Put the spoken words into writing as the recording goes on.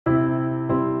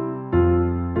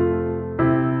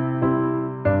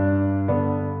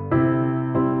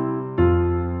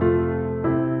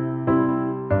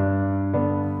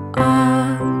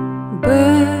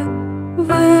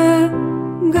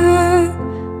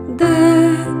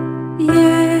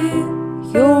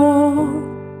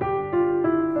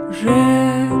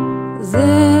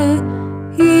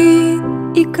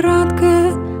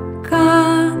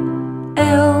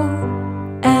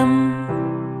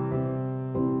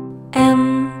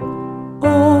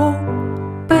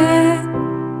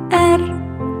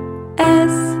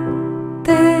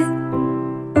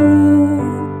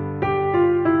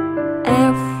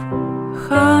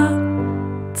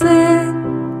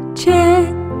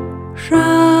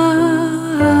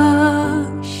прощай.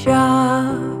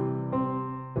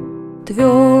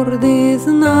 Твердый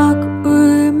знак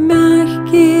и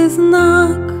мягкий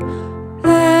знак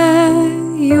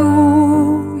пею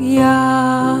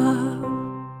я.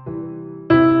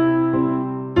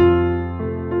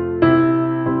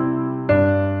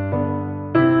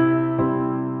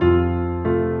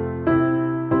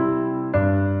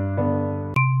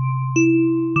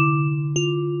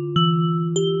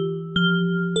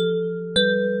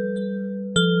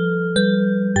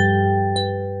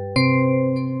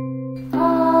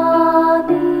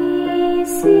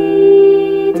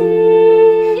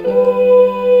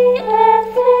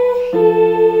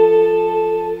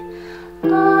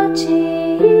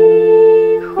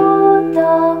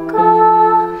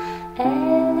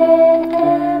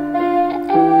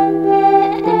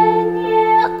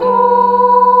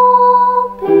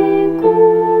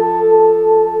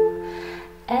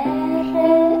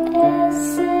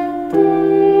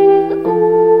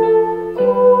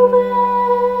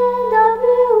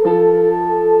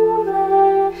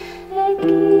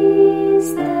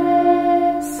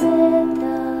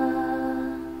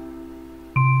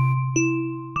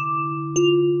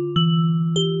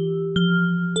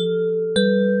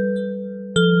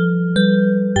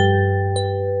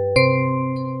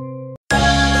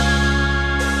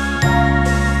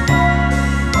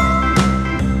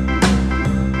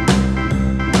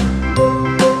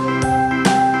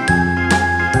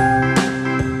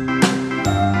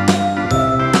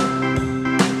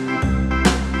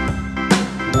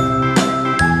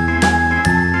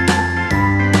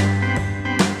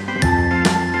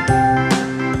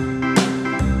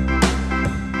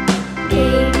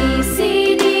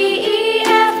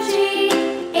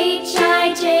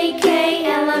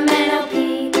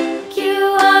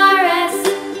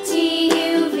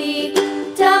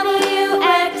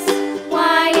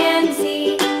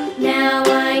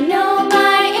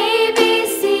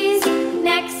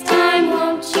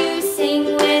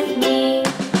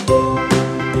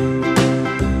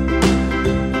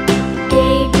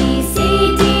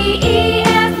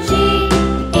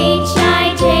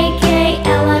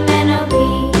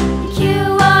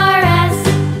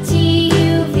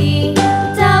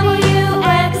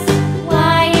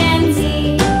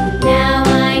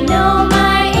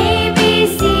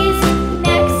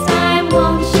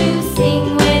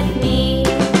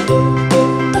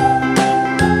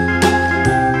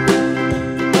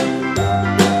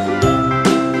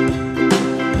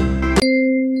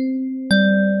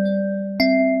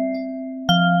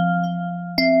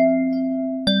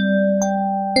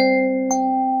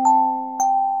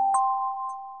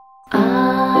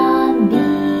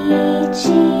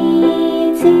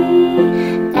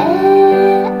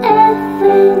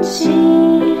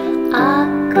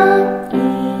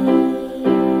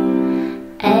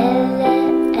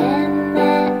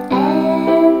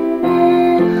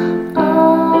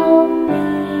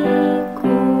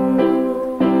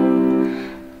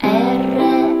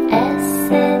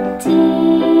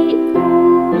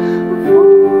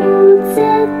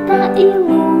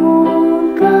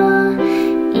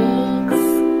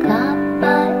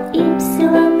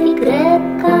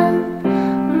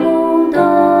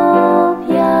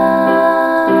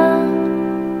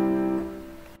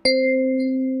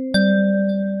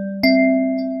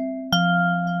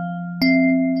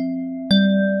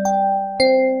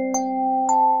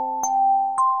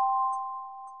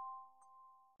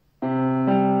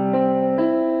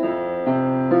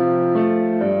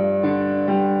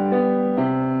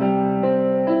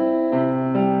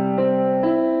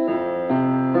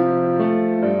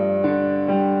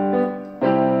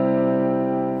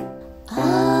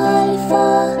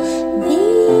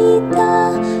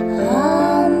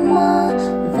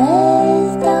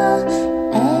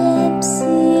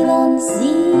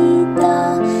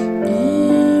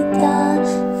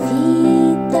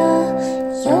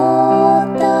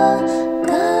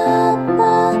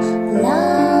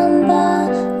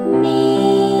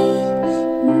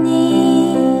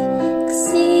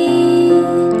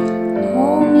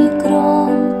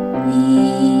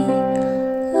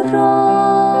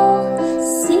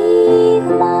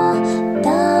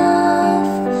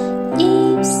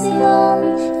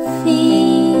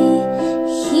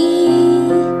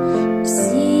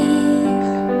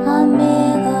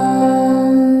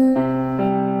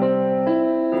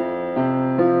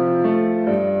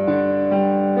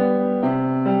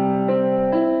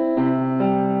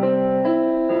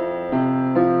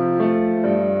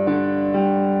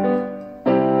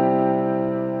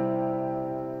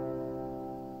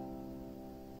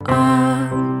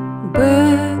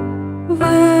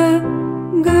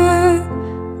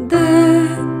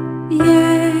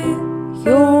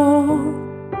 Е-ё,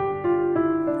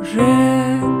 Ж,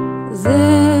 З,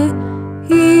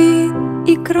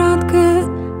 И краткое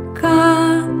К,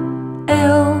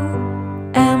 Л,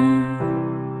 М,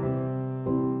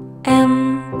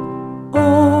 Н,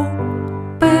 О,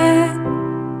 П,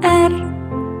 Р,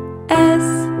 С,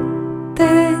 Т,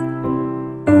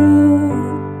 У,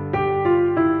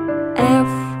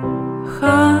 Ф, Х,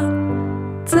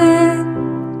 Ц,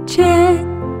 Ч,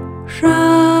 Ш,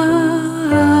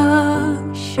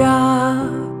 Ща.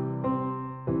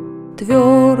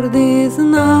 Твердый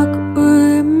знак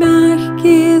И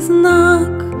мягкий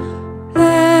знак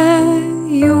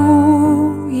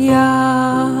Ю,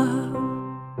 я.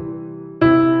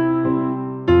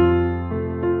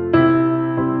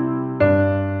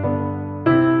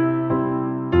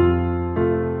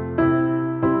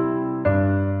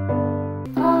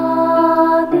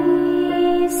 A,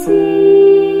 B,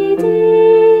 C, D,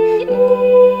 E,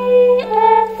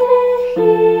 F, G,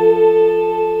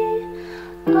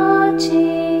 H, I,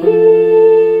 J,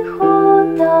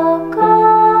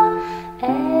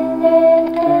 K, L, M, N, O,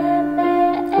 P, Q,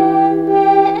 R, S,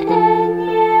 T,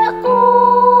 U, V,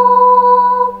 W, X,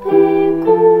 Y,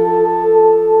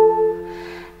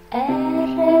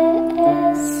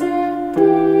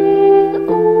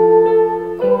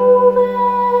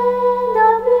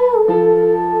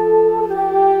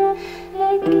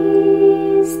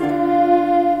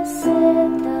 Z.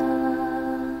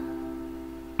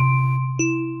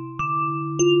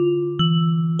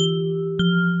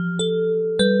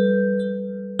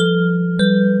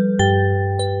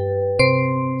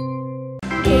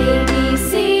 A, B,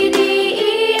 C, D,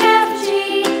 E, F, G,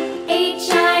 H,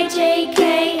 I, J, K,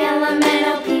 L, M, N,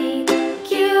 O, P,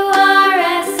 Q, R,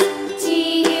 S, T,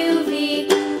 U, V,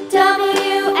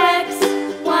 W, X,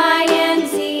 Y, and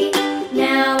Z.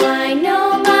 Now I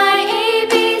know my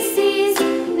ABCs.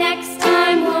 Next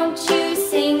time, won't you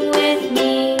sing with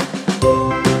me?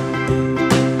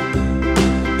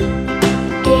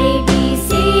 A, B,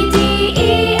 C, D,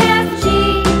 E, F, G,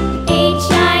 H,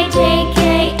 I, J, K,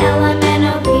 L, M, N,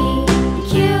 O, P,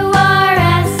 Q, R,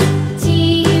 S, T,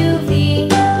 U, V,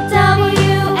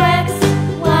 W, X,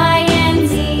 Y, and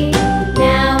Z.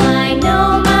 Now I know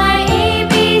my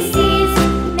ABCs.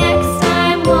 Next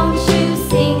time, won't you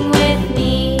sing with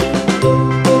me?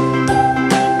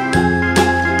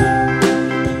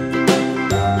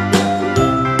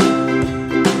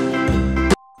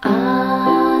 A,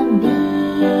 B,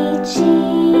 G,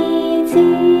 D,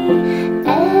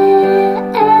 E,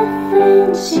 F,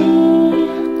 G, H,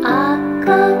 I,